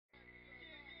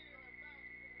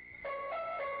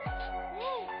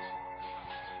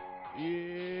Yeah,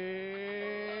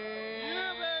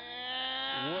 baby.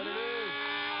 What it is?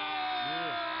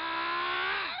 Yeah.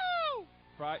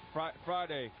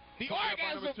 Friday. The Coming up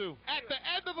on orgasm number 2. at the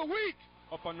end of the week.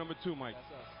 Up on number 2, Mike.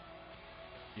 That's us.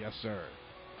 Yes, sir.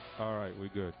 All right, we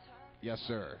good. Yes,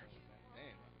 sir.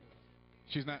 Damn.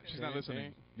 She's not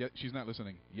listening. Yeah, she's not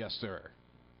listening. Yes, sir.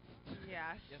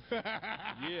 Yes. Yeah.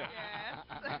 Yes.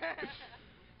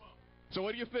 So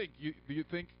what do you think? Do you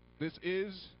think this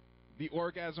is the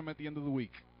orgasm at the end of the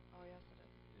week? Oh, yes,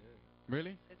 it is.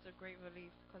 Really? It's a great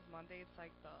relief because Monday it's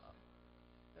like the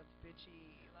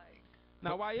bitchy, like...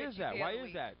 Now, why is that? Bitchy Why day of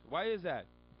is the that? Why is that?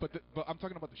 But I'm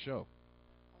talking about the show.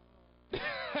 You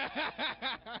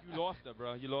lost her,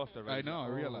 bro. You lost her. Right? I know. I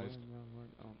realized.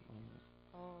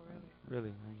 Oh, really?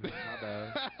 Really? My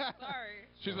bad. Sorry.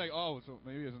 She's like, oh, so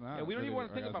maybe it's not. Yeah, we don't even really want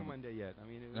to think about orgasm. Monday yet. I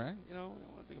mean, Right? you know, we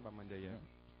don't want to think about Monday yet.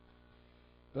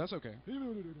 Yeah. That's okay.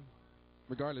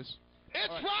 Regardless. It's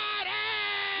Friday!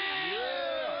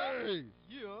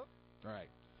 Yeah. All right.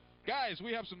 Guys,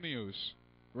 we have some news.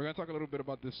 We're going to talk a little bit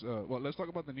about this. Well, let's talk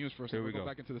about the news first. Here We'll we go go.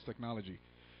 back into this technology.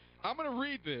 I'm going to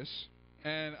read this,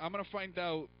 and I'm going to find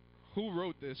out who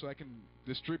wrote this so I can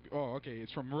distribute. Oh, okay.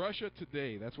 It's from Russia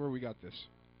Today. That's where we got this.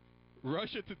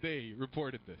 Russia Today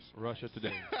reported this. Russia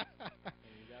Today. And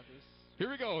you got this. Here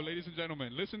we go, ladies and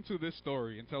gentlemen. Listen to this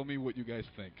story and tell me what you guys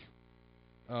think.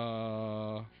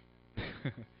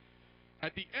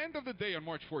 At the end of the day on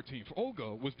March 14th,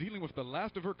 Olga was dealing with the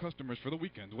last of her customers for the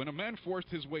weekend when a man forced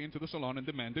his way into the salon and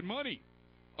demanded money.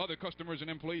 Other customers and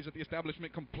employees at the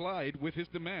establishment complied with his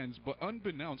demands, but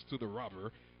unbeknownst to the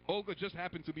robber, Olga just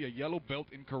happened to be a yellow belt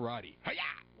in karate. Hi-ya!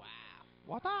 Wow.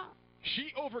 What up?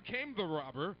 She overcame the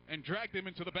robber and dragged him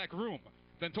into the back room,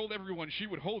 then told everyone she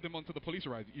would hold him until the police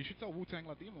arrived. You should tell Wu-Tang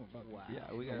Latino about that. Wow.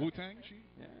 Yeah, we got Wu-Tang,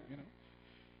 Yeah. you know.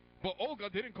 But Olga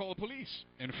didn't call the police.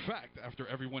 In fact, after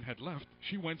everyone had left,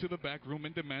 she went to the back room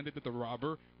and demanded that the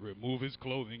robber remove his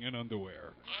clothing and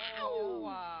underwear. Oh,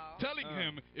 wow. Telling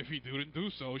him if he didn't do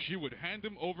so, she would hand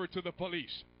him over to the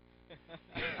police.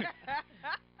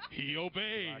 He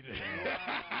obeyed.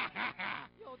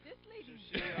 Yo, this lady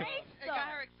Yeah. It got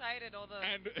her excited, all the...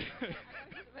 And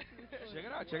Check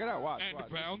it out. Check it out. Watch. and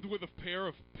watch. bound with a pair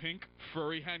of pink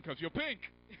furry handcuffs. Yo, Pink!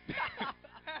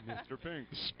 Mr. Pink.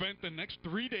 Spent the next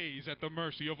 3 days at the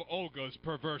mercy of Olga's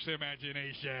perverse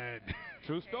imagination.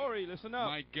 True story. Listen up.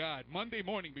 My God. Monday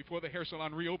morning, before the hair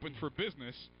salon reopened for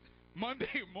business, Monday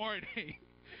morning,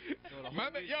 my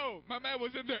man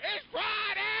was in there. It's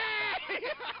Friday!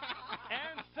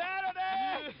 And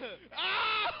Saturday.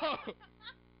 Oh!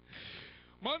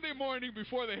 Monday morning,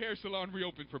 before the hair salon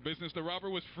reopened for business, the robber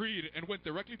was freed and went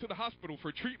directly to the hospital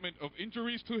for treatment of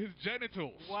injuries to his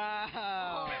genitals. Wow.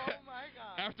 Oh, my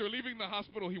God. After leaving the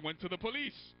hospital, he went to the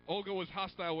police. Olga was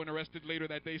hostile when arrested later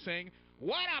that day, saying,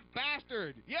 "What a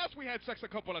bastard! Yes, we had sex a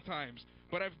couple of times,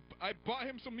 but I bought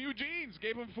him some new jeans,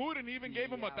 gave him food, and even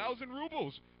gave him 1,000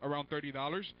 rubles, around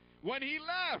 $30, when he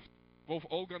left." Both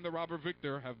Olga and the robber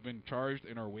Victor have been charged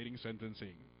and are awaiting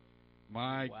sentencing.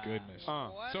 My Wow. goodness.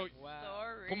 What So, a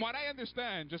story. from what I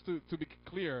understand, just to be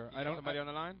clear, I don't. Somebody on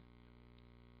the line?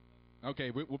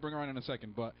 Okay, we'll bring her on in a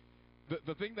second. But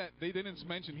the thing that they didn't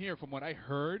mention here, from what I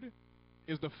heard,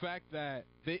 is the fact that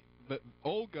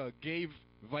Olga gave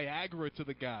Viagra to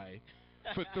the guy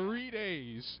for 3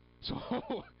 days.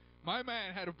 So my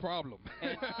man had a problem.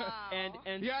 Wow.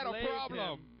 And he had a enslaved problem.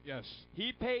 him. Yes.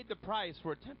 He paid the price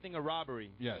for attempting a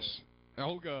robbery. Yes.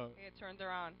 Olga. It turned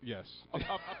her on. Yes.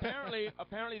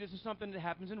 Apparently, this is something that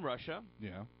happens in Russia.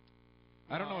 Yeah.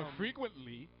 I don't know if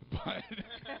frequently, but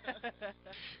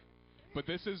but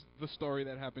this is the story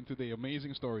that happened today.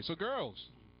 Amazing story. So,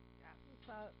 girls. What's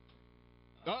up?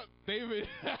 Oh, David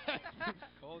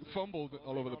fumbled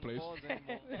all over the place. You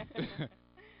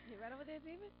right over there,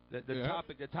 David? The Yeah.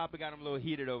 topic got him a little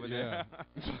heated over Yeah.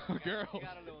 there. So, girls. You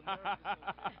got a little nervous.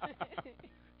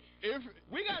 If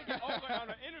We gotta get Olga on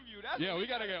an interview. That's yeah, what we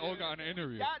gotta get Olga on an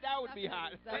interview. That would be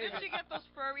hot. Where did she get those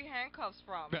furry handcuffs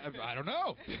from? I don't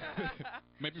know.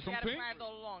 Maybe She from had Pink. a plan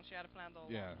all along. She had a plan all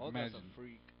along. Yeah, Olga's a imagine.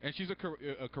 freak. And she's a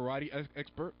karate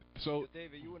expert. So, Yo,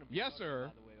 David, you wouldn't be yes, fucking, sir.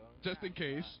 by the way, though. Just in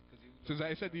case, 'Cause you since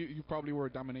I said you probably were a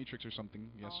dominatrix or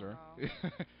something. Yes, Oh,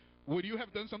 sir. Would you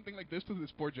have done something like this to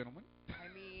this poor gentleman? I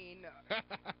mean,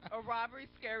 a robbery's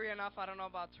scary enough. I don't know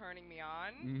about turning me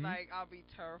on. Mhm. Like, I'll be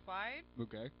terrified.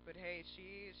 Okay. But hey,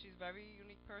 she's a very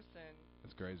unique person.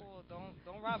 That's crazy. Cool.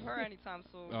 Don't rob her anytime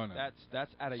soon. Oh no.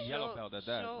 That's at a yellow belt at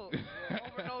that. She'll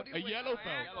overload you A with yellow Viagra.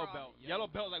 belt. Yellow belt. Yellow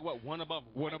belt like what? One above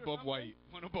One white or above something? white.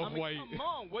 One above I mean, white. come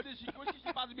on. What is she supposed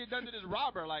to be done to this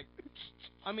robber? Like,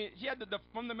 I mean, she had the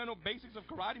fundamental basics of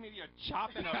karate, maybe a chop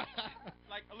and a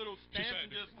like a little stance and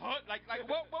just hook. Like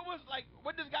what was like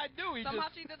what this guy do? He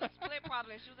Somehow just she did the split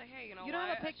probably. She was like, hey, you know You don't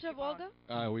what? have a picture of Keep on.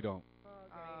 Olga? We don't.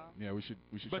 Oh, Yeah, we should.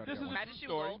 But try this to is get a one. Imagine true she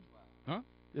was story. old. Huh?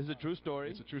 This is a true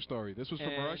story. It's a true story. This was from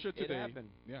And Russia it Today. happened.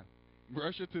 Yeah,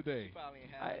 Russia Today. She probably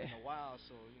ain't had it in a while,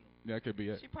 so you know. Yeah, that could be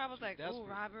it. She probably was like, ooh, desperate.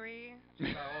 robbery. She's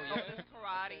like, oh Oh, yeah. this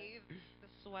karate. The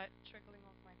sweat trickling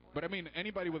off my forehead. But I mean,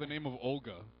 anybody with the name of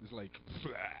Olga is like,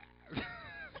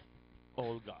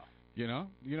 Olga. you know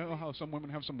how some women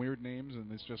have some weird names, and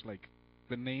it's just like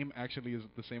the name actually is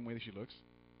the same way that she looks.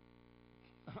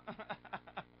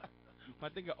 I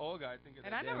think of Olga. I think of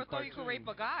And that I never damn thought you could cartoon. rape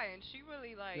a guy, and she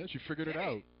really like. Yeah, she figured it did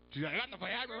out. She's like, I got the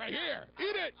Viagra right here.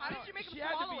 Eat it. How did she make him She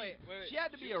had to swallow be. it? She had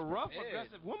to be a rough, prepared.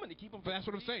 aggressive woman to keep him. But that's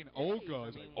what I'm saying. Olga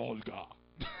is like Olga.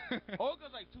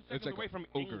 Olga's like 2 seconds It's like away from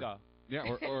ogre. Inga. Yeah,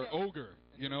 or ogre.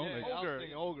 You know, Yeah, like, I was Ogre.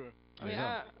 thinking ogre. I don't know.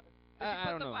 Yeah. Did she I put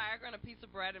don't the know. Viagra in a piece of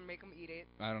bread and make him eat it?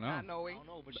 I don't know. Not I knowing. don't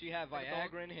know, but she had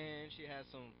Viagra in hand. She had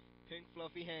some pink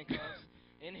fluffy handcuffs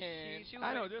in hand. She was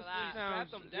I know ready this for that. sounds.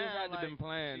 strapped them This down. had to like, been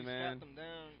planned, she man. strapped them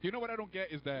down. You know what I don't get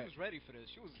is She that was ready for this.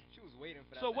 She was waiting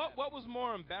for that. So to what happen. was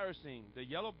more embarrassing? The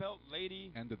yellow belt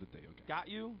lady end of the day. Okay. got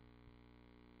you?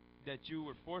 That you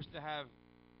were forced to have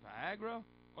Viagra?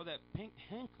 Or that pink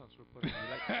handcuffs were put on you?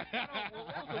 Like, I don't know,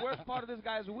 what was the worst part of this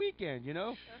guy's weekend, you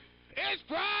know? It's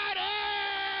Friday.